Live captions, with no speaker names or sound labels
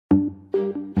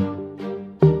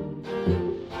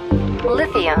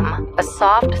Lithium, a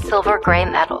soft silver-gray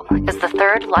metal, is the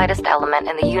third lightest element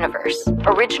in the universe.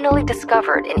 Originally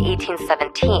discovered in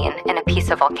 1817 in a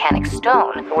piece of volcanic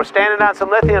stone. We're standing on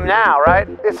some lithium now, right?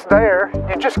 It's there.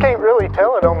 You just can't really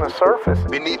tell it on the surface.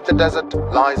 Beneath the desert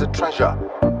lies a treasure,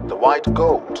 the white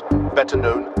gold, better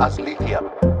known as lithium.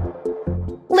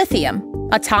 Lithium,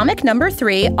 atomic number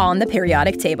 3 on the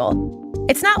periodic table.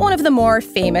 It's not one of the more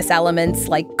famous elements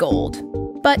like gold.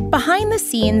 But behind the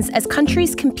scenes, as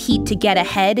countries compete to get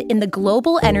ahead in the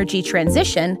global energy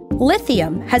transition,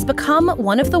 lithium has become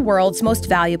one of the world's most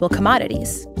valuable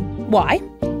commodities. Why?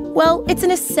 Well, it's an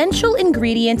essential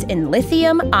ingredient in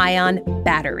lithium-ion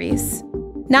batteries.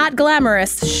 Not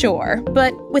glamorous, sure,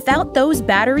 but without those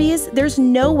batteries, there's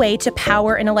no way to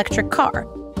power an electric car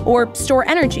or store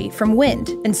energy from wind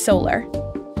and solar.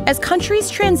 As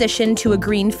countries transition to a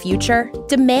green future,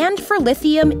 demand for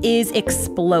lithium is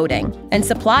exploding, and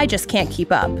supply just can't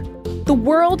keep up. The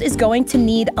world is going to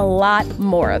need a lot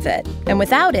more of it, and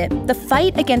without it, the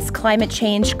fight against climate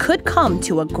change could come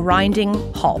to a grinding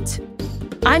halt.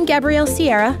 I'm Gabrielle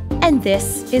Sierra, and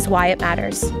this is Why It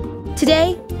Matters.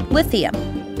 Today, lithium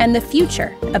and the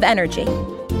future of energy.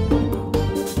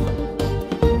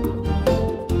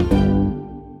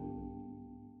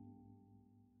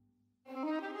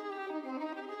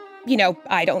 You know,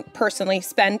 I don't personally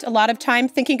spend a lot of time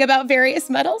thinking about various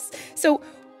metals. So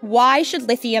why should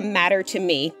lithium matter to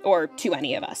me or to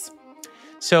any of us?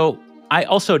 So I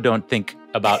also don't think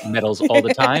about metals all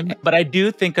the time, but I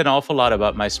do think an awful lot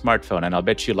about my smartphone, and I'll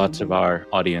bet you lots of our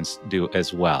audience do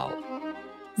as well.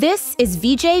 This is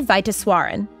Vijay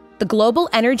Vaitaswaran, the Global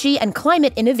Energy and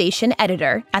Climate Innovation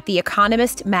Editor at The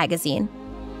Economist magazine.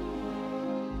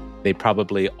 They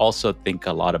probably also think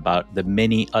a lot about the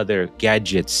many other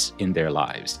gadgets in their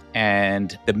lives.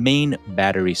 And the main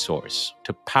battery source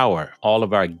to power all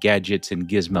of our gadgets and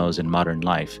gizmos in modern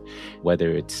life,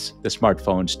 whether it's the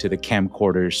smartphones to the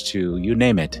camcorders to you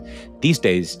name it, these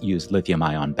days use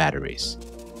lithium-ion batteries.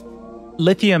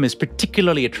 Lithium is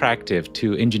particularly attractive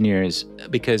to engineers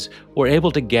because we're able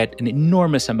to get an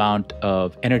enormous amount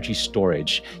of energy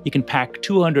storage. You can pack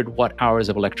 200 watt-hours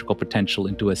of electrical potential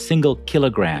into a single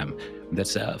kilogram.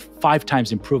 That's a 5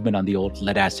 times improvement on the old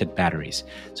lead-acid batteries.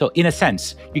 So in a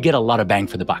sense, you get a lot of bang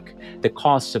for the buck. The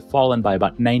costs have fallen by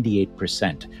about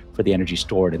 98% for the energy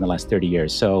stored in the last 30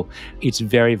 years. So it's a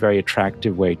very, very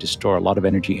attractive way to store a lot of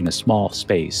energy in a small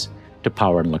space to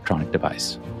power an electronic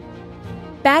device.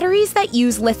 Batteries that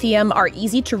use lithium are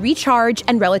easy to recharge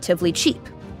and relatively cheap.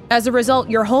 As a result,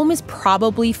 your home is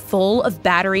probably full of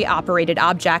battery-operated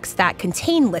objects that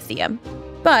contain lithium.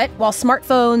 But while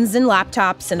smartphones and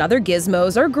laptops and other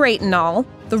gizmos are great and all,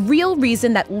 the real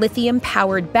reason that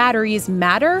lithium-powered batteries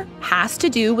matter has to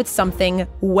do with something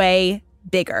way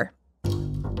bigger.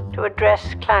 To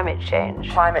address climate change.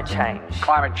 Climate change.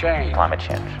 Climate change. Climate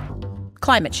change.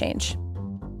 Climate change.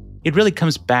 It really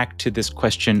comes back to this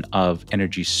question of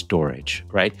energy storage,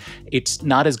 right? It's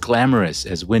not as glamorous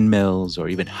as windmills or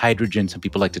even hydrogen, some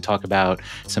people like to talk about.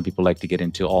 Some people like to get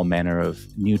into all manner of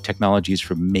new technologies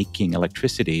for making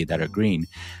electricity that are green.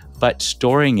 But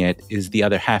storing it is the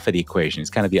other half of the equation. It's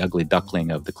kind of the ugly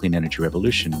duckling of the clean energy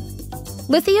revolution.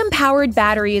 Lithium-powered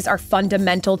batteries are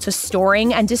fundamental to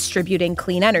storing and distributing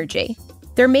clean energy.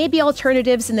 There may be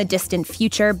alternatives in the distant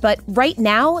future, but right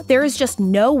now, there is just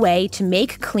no way to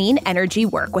make clean energy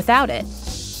work without it.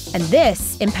 And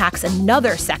this impacts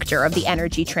another sector of the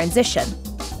energy transition: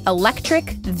 electric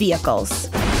vehicles.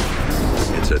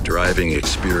 It's a driving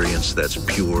experience that's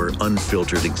pure,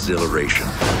 unfiltered exhilaration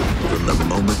from the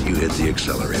moment you hit the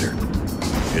accelerator.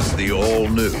 It's the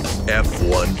all-new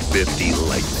F-150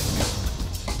 Lightning.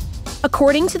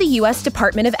 According to the U.S.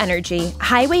 Department of Energy,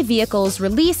 highway vehicles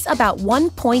release about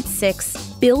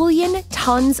 1.6 billion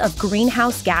tons of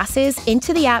greenhouse gases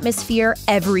into the atmosphere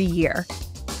every year.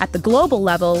 At the global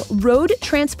level, road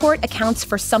transport accounts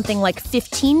for something like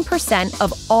 15%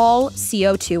 of all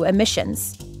CO2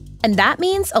 emissions. And that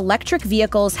means electric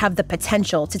vehicles have the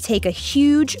potential to take a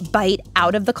huge bite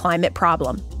out of the climate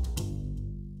problem.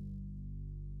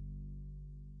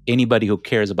 Anybody who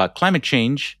cares about climate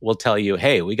change will tell you,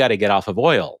 hey, we got to get off of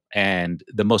oil. And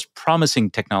the most promising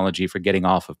technology for getting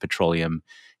off of petroleum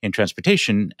in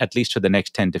transportation, at least for the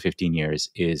next 10 to 15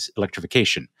 years, is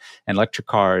electrification. And electric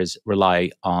cars rely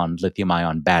on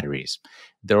lithium-ion batteries.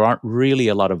 There aren't really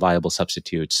a lot of viable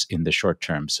substitutes in the short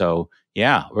term. So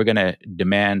yeah, we're going to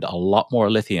demand a lot more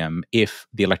lithium if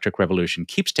the electric revolution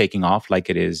keeps taking off like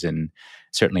it is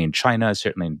certainly in China,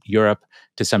 certainly in Europe,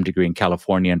 to some degree in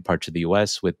California and parts of the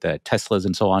US with the Teslas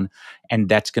and so on. And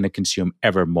that's going to consume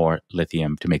ever more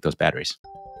lithium to make those batteries.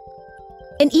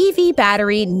 An EV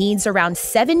battery needs around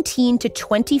 17 to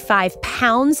 25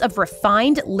 pounds of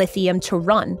refined lithium to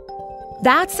run.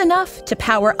 That's enough to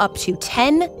power up to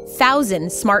 10,000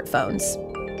 smartphones.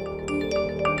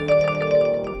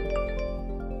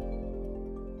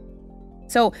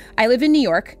 So I live in New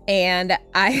York and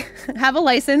I have a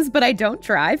license, but I don't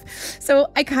drive. So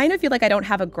I kind of feel like I don't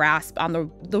have a grasp on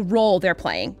the role they're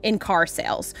playing in car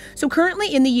sales. So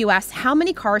currently in the US, how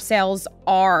many car sales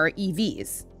are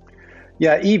EVs?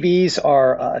 Yeah, EVs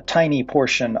are a tiny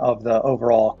portion of the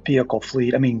overall vehicle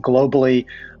fleet. I mean, globally,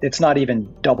 it's not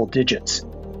even double digits.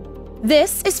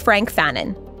 This is Frank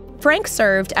Fannin. Frank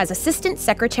served as Assistant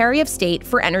Secretary of State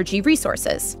for Energy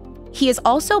Resources. He is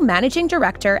also managing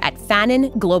director at Fannin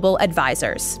Global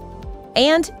Advisors.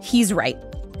 And he's right.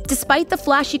 Despite the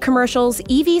flashy commercials,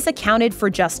 EVs accounted for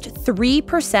just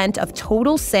 3% of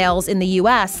total sales in the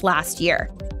US last year.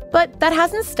 But that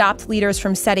hasn't stopped leaders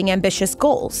from setting ambitious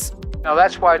goals. Now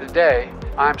that's why today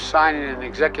I'm signing an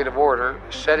executive order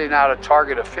setting out a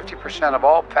target of 50% of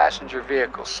all passenger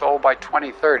vehicles sold by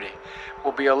 2030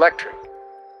 will be electric.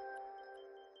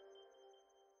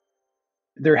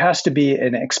 There has to be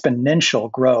an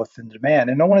exponential growth in demand.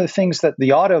 And one of the things that the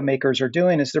automakers are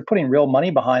doing is they're putting real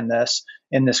money behind this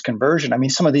in this conversion. I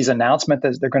mean, some of these announcements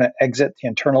that they're going to exit the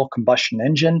internal combustion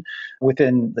engine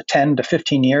within the 10 to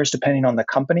 15 years, depending on the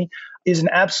company, is an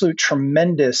absolute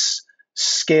tremendous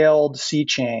scaled sea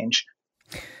change.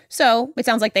 So it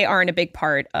sounds like they aren't a big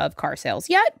part of car sales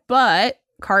yet, but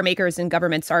car makers and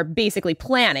governments are basically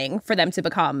planning for them to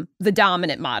become the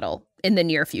dominant model in the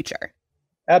near future.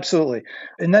 Absolutely.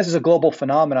 And this is a global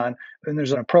phenomenon, and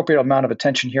there's an appropriate amount of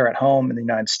attention here at home in the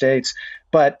United States.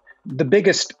 But the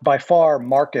biggest, by far,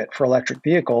 market for electric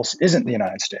vehicles isn't the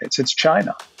United States, it's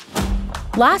China.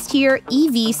 Last year,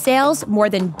 EV sales more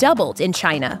than doubled in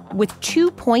China, with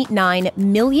 2.9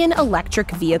 million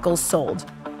electric vehicles sold.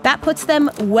 That puts them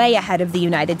way ahead of the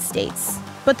United States.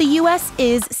 But the U.S.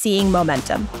 is seeing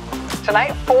momentum.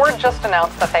 Tonight, Ford just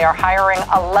announced that they are hiring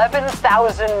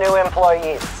 11,000 new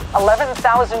employees,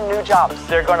 11,000 new jobs.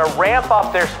 They're going to ramp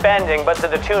up their spending, but to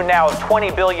the tune now of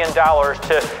 $20 billion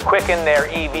to quicken their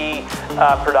EV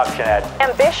production, Ed.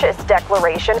 Ambitious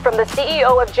declaration from the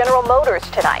CEO of General Motors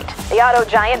tonight. The auto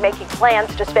giant making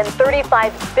plans to spend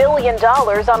 $35 billion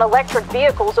on electric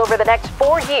vehicles over the next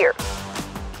 4 years.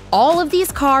 All of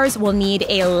these cars will need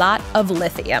a lot of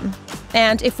lithium.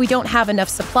 And if we don't have enough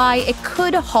supply, it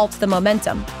could halt the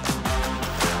momentum.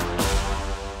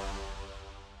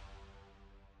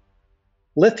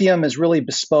 Lithium is really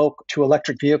bespoke to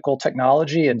electric vehicle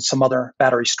technology and some other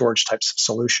battery storage types of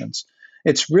solutions.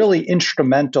 It's really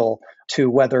instrumental to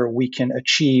whether we can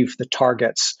achieve the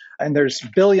targets. And there's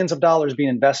billions of dollars being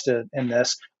invested in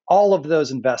this. All of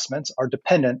those investments are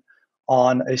dependent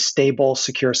on a stable,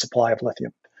 secure supply of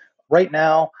lithium. Right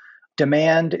now,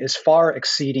 demand is far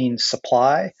exceeding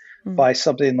supply by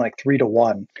something like 3 to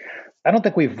 1. I don't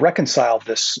think we've reconciled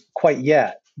this quite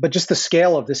yet, but just the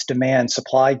scale of this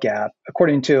demand-supply gap,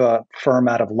 according to a firm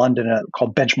out of London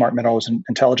called Benchmark Minerals and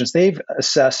Intelligence, they've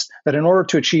assessed that in order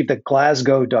to achieve the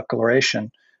Glasgow Declaration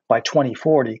by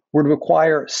 2040, would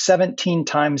require 17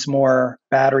 times more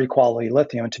battery-quality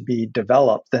lithium to be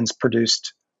developed than's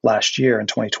produced last year in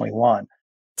 2021.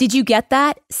 Did you get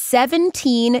that?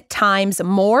 17 times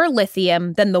more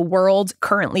lithium than the world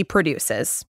currently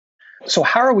produces. So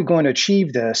how are we going to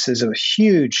achieve this is a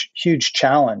huge, huge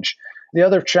challenge. The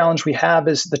other challenge we have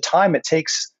is the time it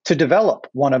takes to develop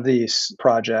one of these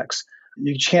projects.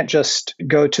 You can't just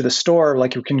go to the store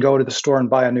like you can go to the store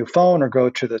and buy a new phone or go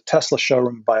to the Tesla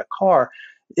showroom and buy a car.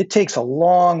 It takes a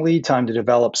long lead time to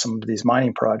develop some of these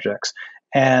mining projects,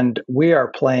 and we are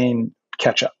playing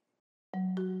catch up.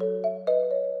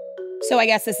 So I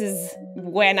guess this is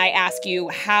when I ask you,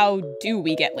 how do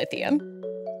we get lithium?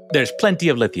 There's plenty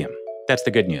of lithium. That's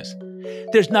the good news.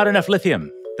 There's not enough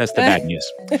lithium. That's the bad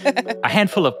news. A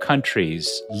handful of countries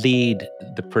lead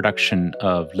the production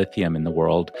of lithium in the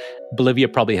world. Bolivia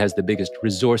probably has the biggest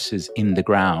resources in the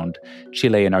ground.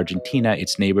 Chile and Argentina,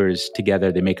 its neighbors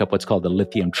together, they make up what's called the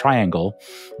lithium triangle.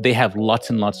 They have lots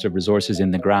and lots of resources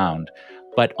in the ground.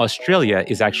 But Australia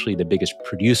is actually the biggest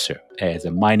producer. As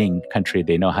a mining country,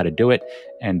 they know how to do it,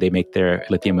 and they make their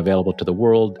lithium available to the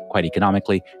world quite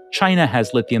economically. China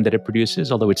has lithium that it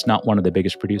produces, although it's not one of the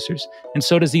biggest producers. And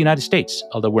so does the United States,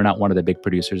 although we're not one of the big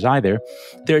producers either.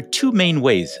 There are two main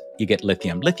ways you get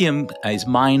lithium. Lithium is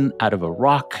mined out of a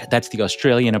rock. That's the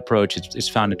Australian approach. It's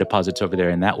found in deposits over there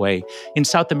in that way. In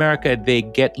South America, they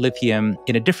get lithium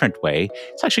in a different way.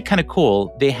 It's actually kind of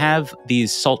cool. They have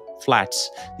these salt flats,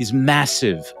 these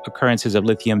massive occurrences of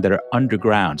lithium that are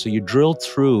underground. So you drill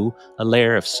through a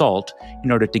layer of salt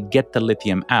in order to get the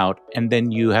lithium out, and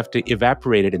then you have to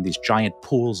evaporate it in these giant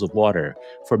pools of water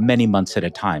for many months at a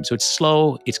time. So it's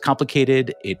slow, it's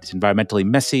complicated, it's environmentally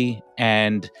messy,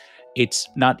 and it's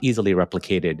not easily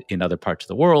replicated in other parts of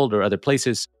the world or other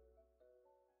places.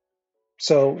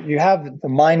 So you have the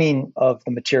mining of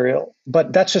the material,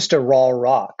 but that's just a raw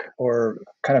rock or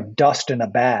kind of dust in a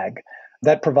bag.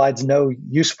 That provides no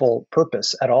useful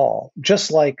purpose at all.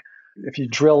 Just like if you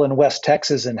drill in West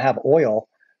Texas and have oil,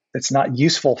 it's not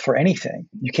useful for anything.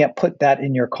 You can't put that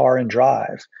in your car and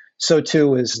drive. So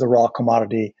too is the raw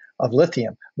commodity of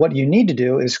lithium. What you need to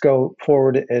do is go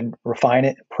forward and refine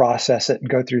it, process it, and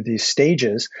go through these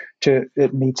stages till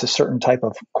it meets a certain type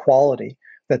of quality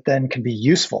that then can be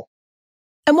useful.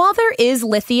 And while there is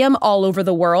lithium all over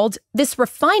the world, this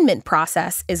refinement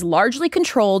process is largely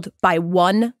controlled by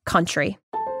one country.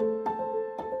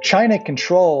 China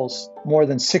controls more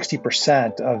than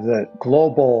 60% of the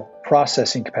global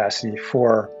processing capacity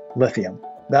for lithium.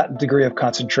 That degree of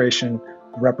concentration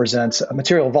represents a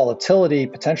material volatility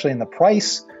potentially in the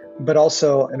price, but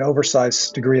also an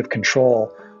oversized degree of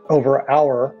control over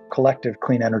our collective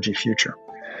clean energy future.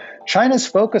 China's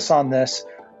focus on this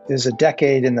is a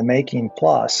decade in the making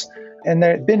plus, and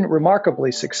they've been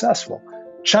remarkably successful.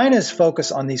 China's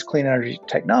focus on these clean energy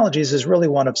technologies is really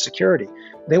one of security.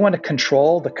 They want to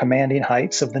control the commanding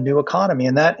heights of the new economy,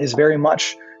 and that is very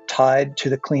much tied to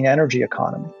the clean energy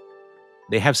economy.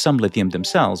 They have some lithium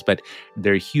themselves, but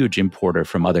they're a huge importer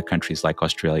from other countries like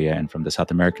Australia and from the South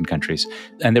American countries.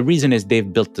 And the reason is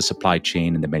they've built the supply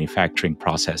chain and the manufacturing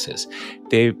processes.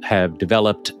 They have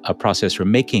developed a process for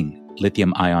making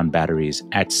lithium-ion batteries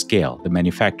at scale, the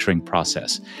manufacturing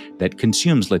process that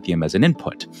consumes lithium as an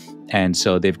input. And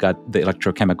so they've got the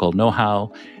electrochemical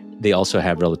know-how. They also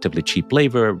have relatively cheap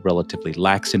labor, relatively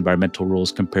lax environmental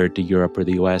rules compared to Europe or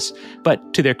the US.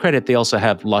 But to their credit, they also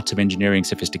have lots of engineering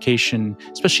sophistication,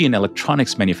 especially in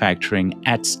electronics manufacturing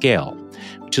at scale,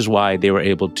 which is why they were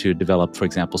able to develop, for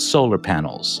example, solar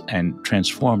panels and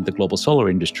transform the global solar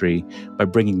industry by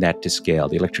bringing that to scale.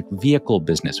 The electric vehicle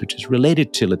business, which is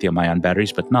related to lithium-ion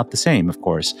batteries, but not the same, of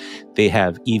course. They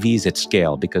have EVs at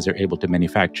scale because they're able to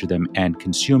manufacture them and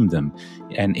consume them.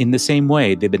 And in the same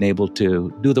way, they've been able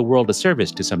to do the world a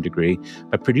service to some degree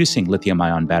by producing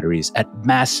lithium-ion batteries at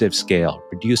massive scale,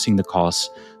 reducing the costs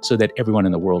so that everyone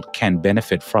in the world can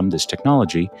benefit from this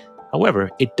technology. However,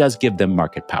 it does give them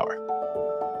market power.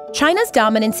 China's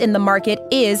dominance in the market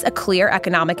is a clear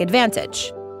economic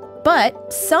advantage.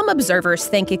 But some observers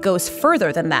think it goes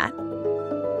further than that.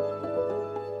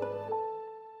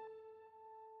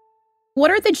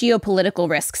 What are the geopolitical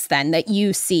risks, then, that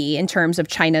you see in terms of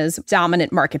China's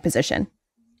dominant market position?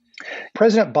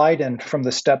 President Biden, from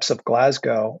the steps of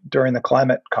Glasgow during the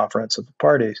climate conference of the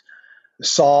parties,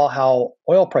 saw how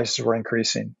oil prices were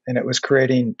increasing, and it was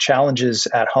creating challenges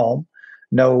at home.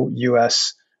 No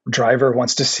U.S. driver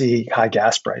wants to see high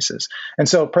gas prices. And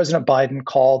so President Biden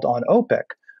called on OPEC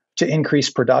to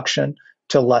increase production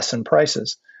to lessen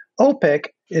prices. OPEC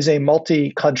is a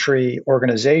multi-country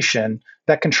organization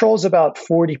that controls about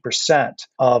 40%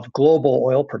 of global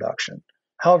oil production.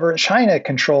 However, China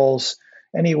controls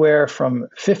anywhere from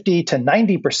 50 to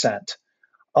 90%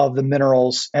 of the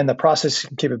minerals and the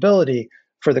processing capability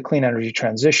for the clean energy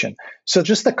transition. So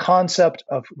just the concept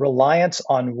of reliance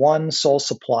on one sole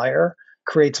supplier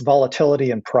creates volatility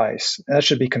in price. And that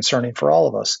should be concerning for all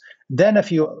of us. Then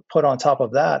if you put on top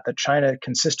of that China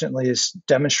consistently is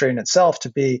demonstrating itself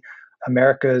to be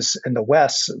America's and the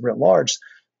West's writ large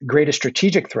greatest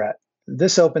strategic threat,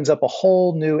 this opens up a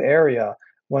whole new area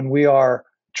when we are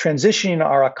transitioning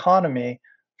our economy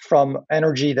from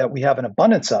energy that we have an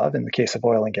abundance of, in the case of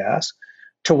oil and gas,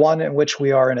 to one in which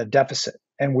we are in a deficit,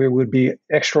 and we would be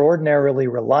extraordinarily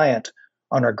reliant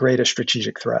on our greatest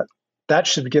strategic threat. That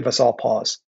should give us all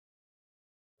pause.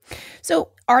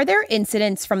 So are there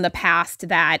incidents from the past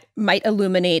that might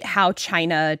illuminate how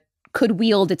China could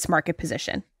wield its market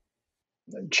position?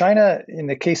 China, in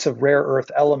the case of rare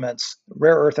earth elements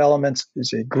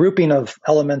is a grouping of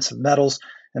elements, of metals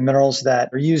and minerals that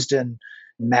are used in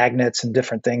magnets and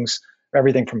different things,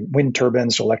 everything from wind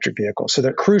turbines to electric vehicles. So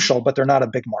they're crucial, but they're not a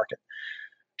big market.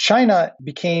 China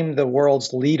became the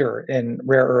world's leader in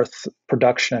rare earth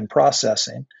production and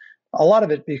processing A lot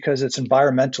of it because it's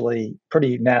environmentally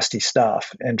pretty nasty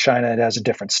stuff. In China, it has a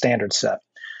different standard set.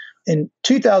 In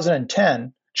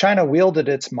 2010, China wielded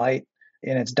its might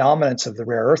in its dominance of the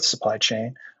rare earth supply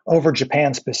chain over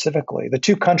Japan specifically. The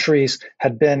two countries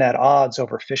had been at odds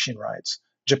over fishing rights.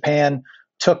 Japan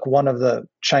took one of the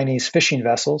Chinese fishing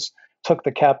vessels, took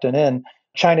the captain in.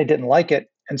 China didn't like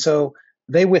it, and so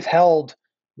they withheld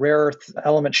rare earth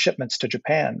element shipments to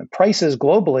Japan. The prices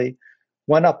globally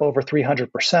went up over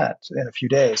 300% in a few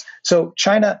days. So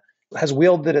China has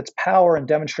wielded its power and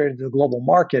demonstrated to the global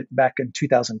market back in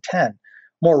 2010.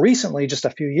 More recently, just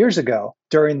a few years ago,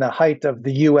 during the height of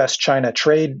the US-China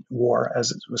trade war,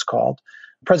 as it was called,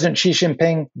 President Xi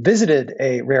Jinping visited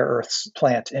a rare earths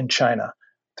plant in China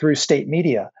through state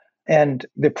media. And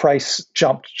the price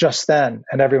jumped just then,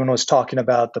 and everyone was talking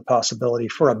about the possibility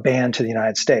for a ban to the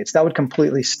United States. That would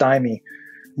completely stymie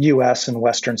US and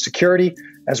Western security,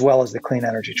 as well as the clean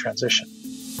energy transition.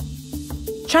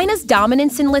 China's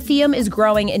dominance in lithium is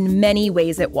growing in many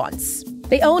ways at once.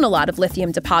 They own a lot of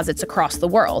lithium deposits across the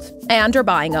world and are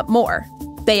buying up more.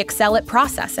 They excel at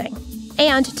processing.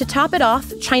 And to top it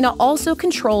off, China also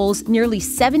controls nearly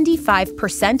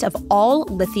 75% of all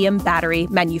lithium battery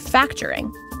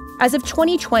manufacturing. As of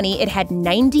 2020, it had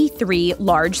 93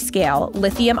 large-scale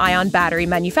lithium-ion battery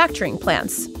manufacturing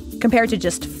plants, compared to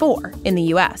just 4 in the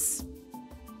US.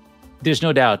 There's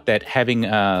no doubt that having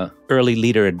an early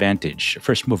leader advantage,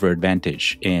 first mover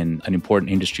advantage in an important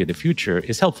industry of the future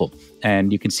is helpful.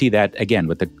 And you can see that, again,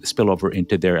 with the spillover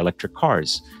into their electric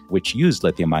cars, which use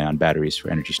lithium-ion batteries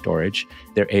for energy storage.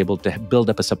 They're able to build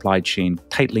up a supply chain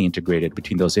tightly integrated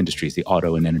between those industries, the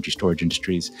auto and energy storage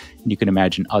industries. And you can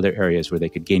imagine other areas where they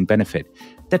could gain benefit.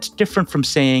 That's different from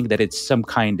saying that it's some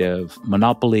kind of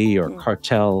monopoly or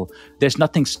cartel. There's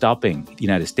nothing stopping the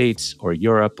United States or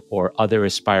Europe or other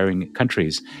aspiring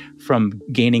countries from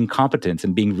gaining competence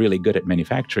and being really good at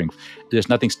manufacturing. There's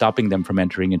nothing stopping them from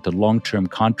entering into long-term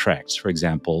contracts, for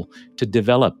example, to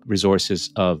develop resources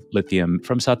of lithium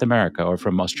from South America or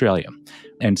from Australia.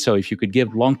 And so if you could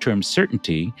give long-term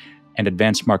certainty and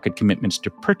advance market commitments to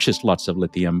purchase lots of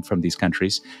lithium from these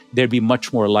countries, they'd be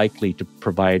much more likely to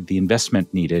provide the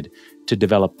investment needed to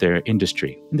develop their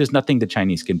industry. And there's nothing the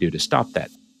Chinese can do to stop that.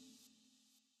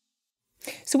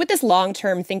 So with this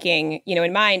long-term thinking,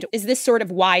 in mind, is this sort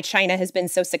of why China has been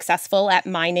so successful at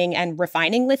mining and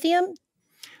refining lithium?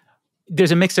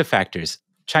 There's a mix of factors.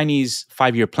 Chinese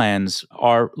 5-year plans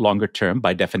are longer term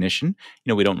by definition.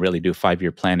 We don't really do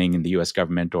 5-year planning in the US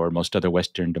government or most other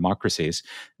Western democracies.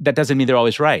 That doesn't mean they're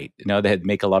always right. They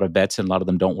make a lot of bets and a lot of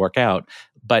them don't work out.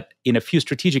 But in a few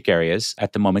strategic areas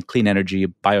at the moment, clean energy,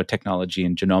 biotechnology,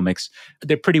 and genomics,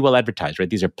 they're pretty well advertised,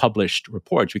 right? These are published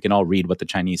reports. We can all read what the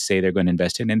Chinese say they're going to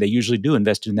invest in, and they usually do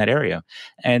invest in that area.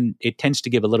 And it tends to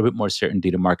give a little bit more certainty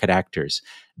to market actors.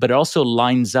 But it also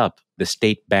lines up the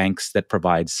state banks that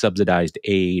provide subsidized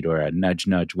aid or a nudge,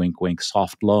 nudge, wink, wink,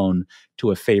 soft loan to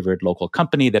a favored local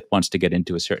company that wants to get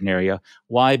into a certain area.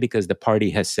 Why? Because the party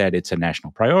has said it's a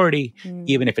national priority.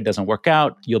 Even if it doesn't work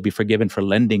out, you'll be forgiven for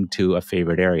lending to a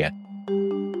favored area.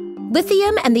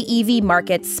 Lithium and the EV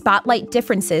market spotlight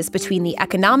differences between the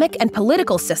economic and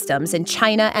political systems in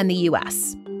China and the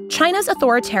US. China's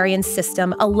authoritarian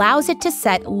system allows it to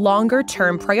set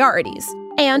longer-term priorities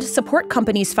and support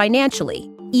companies financially,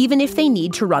 even if they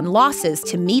need to run losses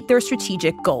to meet their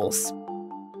strategic goals.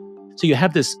 So you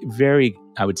have this very,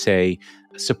 I would say,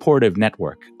 supportive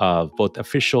network of both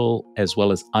official as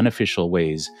well as unofficial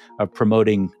ways of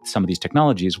promoting some of these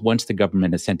technologies once the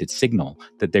government has sent its signal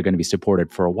that they're going to be supported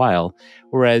for a while.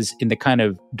 Whereas in the kind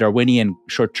of Darwinian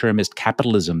short-termist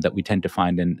capitalism that we tend to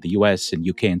find in the US and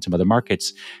UK and some other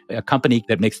markets, a company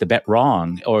that makes the bet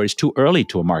wrong or is too early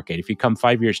to a market, if you come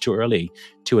 5 years too early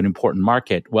to an important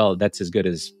market, well, that's as good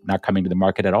as not coming to the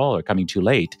market at all or coming too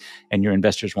late, and your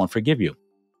investors won't forgive you.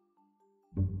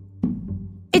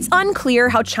 It's unclear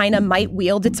how China might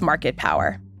wield its market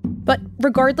power. But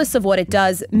regardless of what it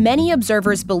does, many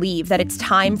observers believe that it's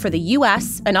time for the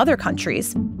US and other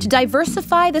countries to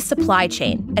diversify the supply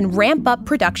chain and ramp up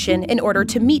production in order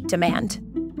to meet demand.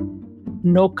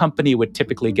 No company would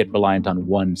typically get reliant on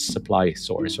one supply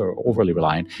source or overly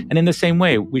reliant. And in the same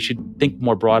way, we should think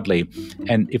more broadly.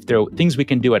 And if there are things we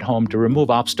can do at home to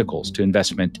remove obstacles to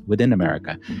investment within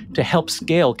America, to help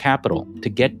scale capital, to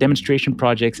get demonstration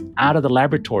projects out of the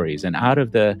laboratories and out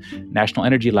of the National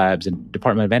Energy Labs and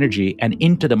Department of Energy and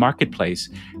into the marketplace,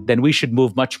 then we should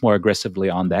move much more aggressively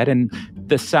on that. And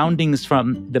the soundings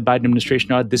from the Biden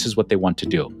administration are this is what they want to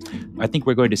do. I think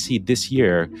we're going to see this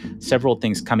year several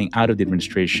things coming out of the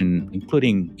administration,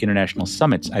 including international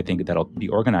summits, I think, that'll be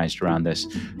organized around this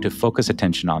to focus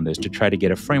attention on this, to try to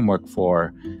get a framework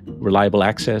for reliable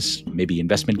access, maybe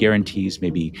investment guarantees,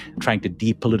 maybe trying to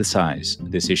depoliticize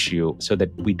this issue so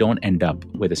that we don't end up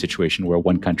with a situation where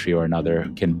one country or another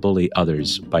can bully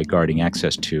others by guarding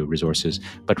access to resources,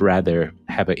 but rather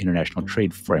have an international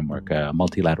trade framework, a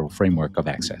multilateral framework of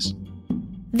access.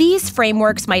 These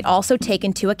frameworks might also take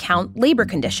into account labor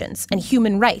conditions and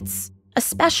human rights,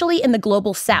 especially in the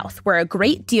global south, where a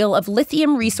great deal of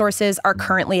lithium resources are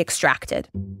currently extracted.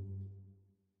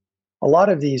 A lot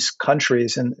of these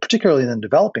countries, and particularly in the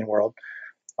developing world,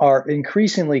 are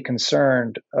increasingly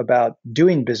concerned about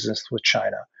doing business with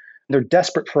China. They're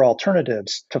desperate for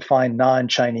alternatives to find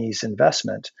non-Chinese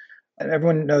investment. And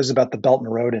everyone knows about the Belt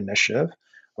and Road Initiative,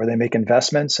 where they make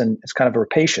investments, and it's kind of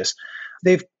rapacious.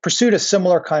 They've pursued a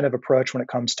similar kind of approach when it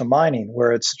comes to mining,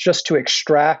 where it's just to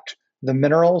extract the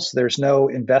minerals. There's no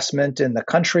investment in the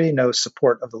country, no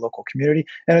support of the local community.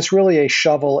 And it's really a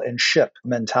shovel and ship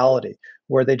mentality,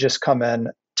 where they just come in,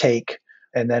 take,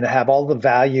 and then have all the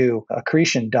value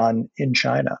accretion done in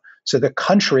China. So the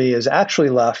country is actually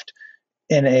left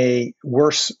in a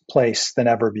worse place than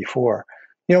ever before.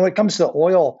 When it comes to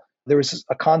oil, there was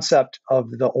a concept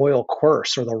of the oil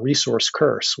curse or the resource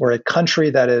curse, where a country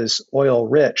that is oil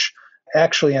rich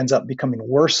actually ends up becoming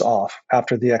worse off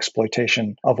after the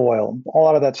exploitation of oil. A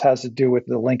lot of that has to do with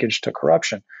the linkage to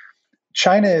corruption.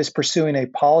 China is pursuing a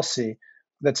policy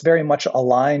that's very much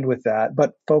aligned with that,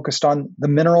 but focused on the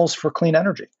minerals for clean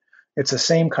energy. It's the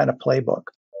same kind of playbook.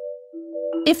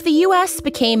 If the U.S.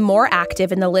 became more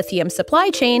active in the lithium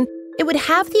supply chain, it would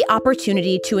have the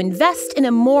opportunity to invest in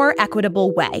a more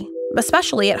equitable way,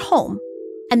 especially at home.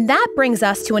 And that brings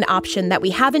us to an option that we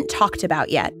haven't talked about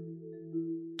yet.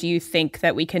 Do you think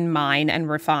that we can mine and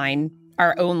refine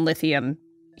our own lithium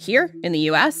here in the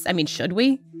U.S.? I mean, should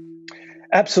we?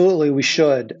 Absolutely, we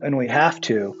should, and we have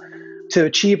to. To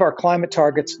achieve our climate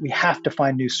targets, we have to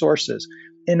find new sources.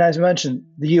 And as mentioned,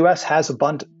 the U.S. has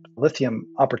abundant lithium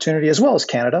opportunity, as well as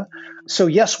Canada. So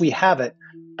yes, we have it,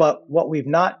 but what we've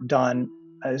not done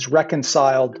is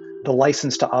reconciled the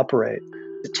license to operate.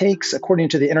 It takes, according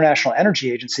to the International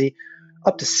Energy Agency,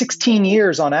 up to 16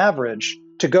 years on average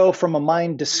to go from a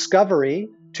mine discovery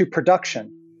to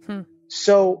production.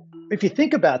 So if you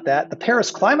think about that, the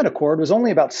Paris Climate Accord was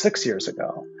only about 6 years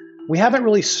ago. We haven't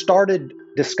really started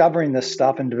discovering this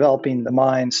stuff and developing the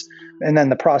mines and then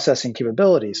the processing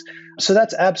capabilities. So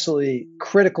that's absolutely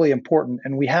critically important,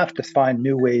 and we have to find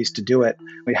new ways to do it.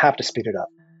 We have to speed it up.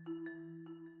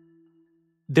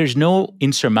 There's no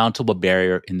insurmountable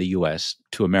barrier in the U.S.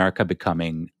 to America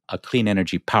becoming a clean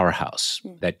energy powerhouse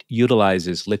that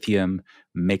utilizes lithium,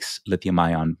 makes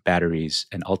lithium-ion batteries,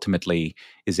 and ultimately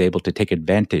is able to take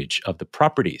advantage of the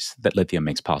properties that lithium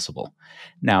makes possible.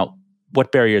 Now,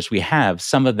 what barriers we have,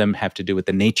 some of them have to do with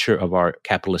the nature of our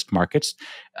capitalist markets.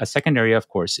 A second area, of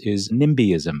course, is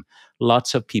NIMBYism.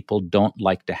 Lots of people don't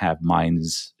like to have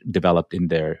mines developed in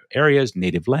their areas,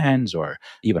 native lands, or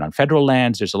even on federal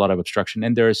lands. There's a lot of obstruction,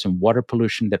 and there is some water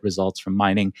pollution that results from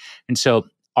mining. And so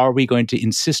are we going to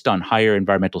insist on higher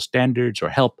environmental standards or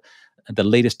help the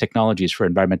latest technologies for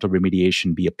environmental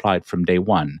remediation be applied from day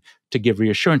one to give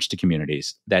reassurance to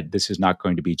communities that this is not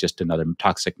going to be just another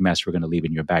toxic mess we're going to leave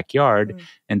in your backyard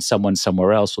and someone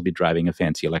somewhere else will be driving a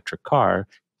fancy electric car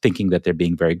thinking that they're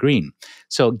being very green.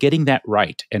 So getting that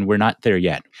right, and we're not there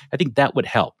yet, I think that would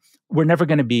help. We're never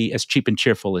going to be as cheap and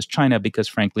cheerful as China because,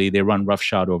 frankly, they run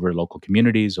roughshod over local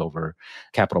communities, over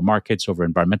capital markets, over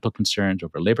environmental concerns,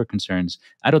 over labor concerns.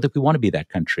 I don't think we want to be that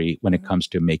country when it comes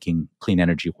to making clean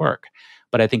energy work.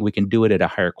 But I think we can do it at a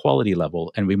higher quality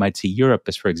level. And we might see Europe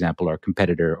as, for example, our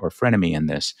competitor or frenemy in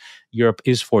this. Europe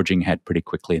is forging ahead pretty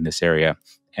quickly in this area.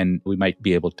 And we might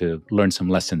be able to learn some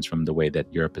lessons from the way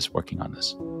that Europe is working on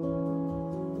this.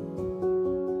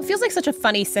 It feels like such a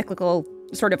funny cyclical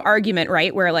sort of argument,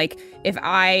 right? Where like if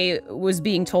I was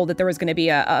being told that there was going to be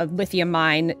a lithium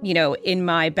mine, in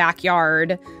my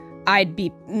backyard, I'd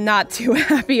be not too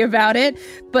happy about it.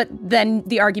 But then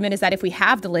the argument is that if we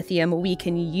have the lithium, we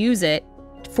can use it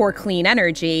for clean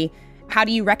energy. How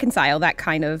do you reconcile that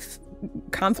kind of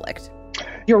conflict?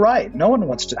 You're right. No one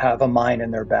wants to have a mine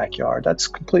in their backyard. That's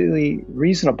completely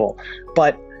reasonable.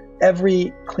 But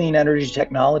every clean energy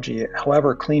technology,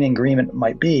 however clean and green it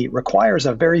might be, requires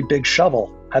a very big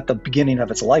shovel at the beginning of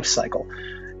its life cycle.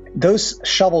 Those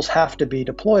shovels have to be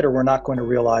deployed or we're not going to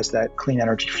realize that clean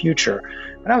energy future.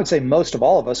 And I would say most of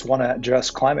all of us want to address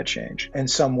climate change in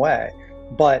some way.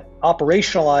 But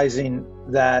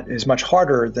operationalizing that is much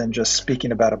harder than just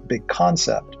speaking about a big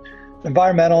concept.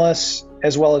 Environmentalists,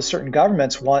 as well as certain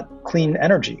governments, want clean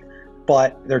energy,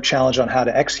 but they're challenged on how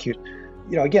to execute.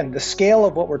 Again, the scale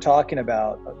of what we're talking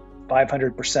about, a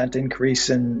 500% increase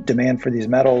in demand for these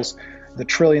metals, the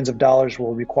trillions of dollars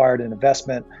will require in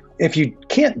investment. If you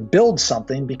can't build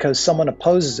something because someone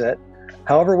opposes it,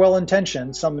 however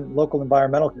well-intentioned some local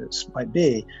environmentalists might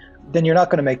be, then you're not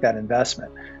going to make that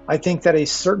investment. I think that a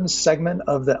certain segment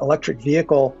of the electric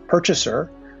vehicle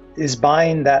purchaser is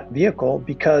buying that vehicle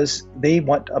because they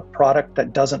want a product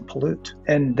that doesn't pollute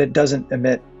and that doesn't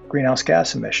emit greenhouse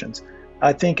gas emissions.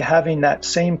 I think having that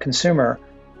same consumer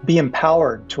be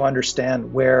empowered to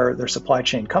understand where their supply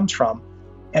chain comes from,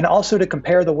 and also to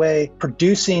compare the way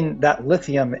producing that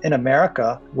lithium in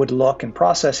America would look and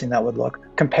processing that would look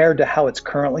compared to how it's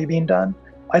currently being done.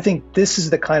 I think this is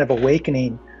the kind of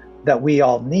awakening that we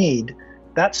all need.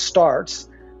 That starts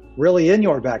really in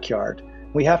your backyard.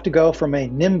 We have to go from a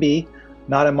NIMBY,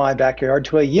 not in my backyard,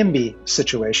 to a YIMBY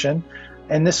situation.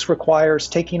 And this requires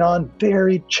taking on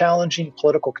very challenging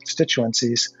political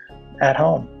constituencies at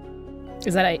home.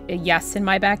 Is that a yes in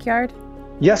my backyard?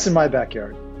 Yes, in my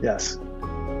backyard, yes.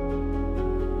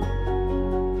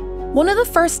 One of the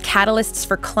first catalysts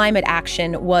for climate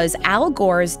action was Al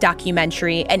Gore's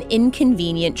documentary, An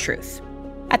Inconvenient Truth.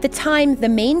 At the time, the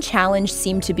main challenge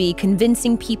seemed to be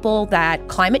convincing people that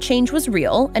climate change was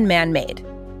real and man-made.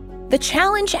 The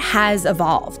challenge has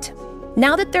evolved.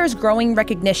 Now that there's growing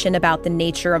recognition about the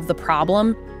nature of the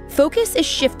problem, focus is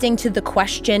shifting to the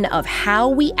question of how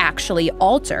we actually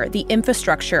alter the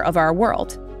infrastructure of our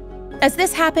world. As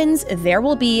this happens, there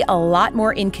will be a lot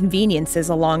more inconveniences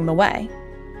along the way.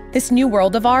 This new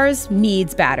world of ours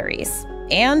needs batteries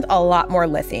and a lot more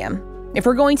lithium. If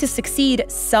we're going to succeed,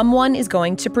 someone is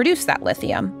going to produce that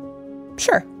lithium.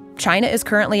 Sure, China is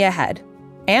currently ahead,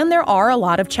 and there are a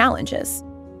lot of challenges.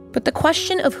 But the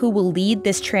question of who will lead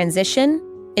this transition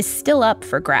is still up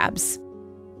for grabs.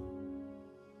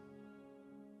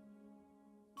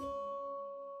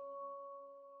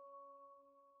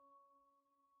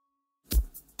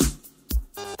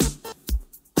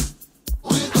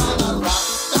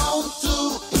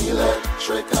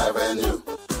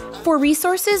 For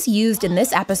resources used in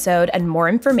this episode and more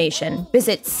information,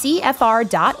 visit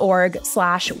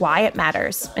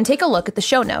cfr.org/whyitmatters and take a look at the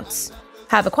show notes.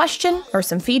 Have a question or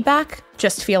some feedback?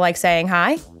 Just feel like saying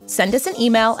hi? Send us an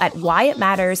email at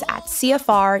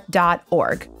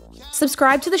whyitmatters@cfr.org.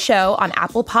 Subscribe to the show on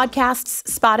Apple Podcasts,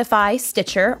 Spotify,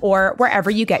 Stitcher, or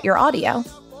wherever you get your audio.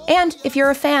 And if you're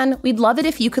a fan, we'd love it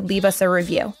if you could leave us a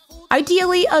review.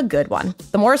 Ideally, a good one.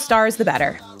 The more stars, the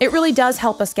better. It really does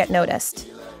help us get noticed.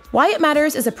 Why It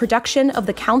Matters is a production of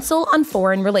the Council on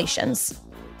Foreign Relations.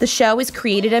 The show is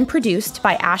created and produced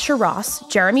by Asher Ross,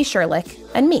 Jeremy Sherlick,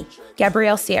 and me,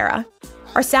 Gabrielle Sierra.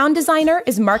 Our sound designer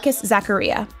is Marcus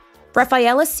Zachariah.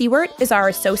 Rafaela Seward is our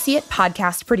associate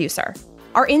podcast producer.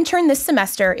 Our intern this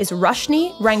semester is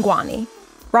Rushni Rangwani.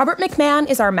 Robert McMahon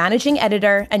is our managing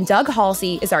editor, and Doug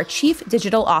Halsey is our chief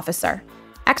digital officer.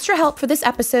 Extra help for this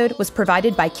episode was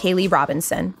provided by Kaylee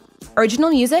Robinson. Original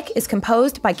music is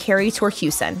composed by Carrie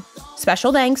Torhuson.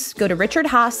 Special thanks go to Richard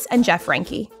Haas and Jeff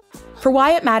Renke. For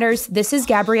Why It Matters, this is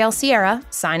Gabrielle Sierra,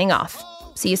 signing off.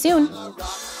 See you soon.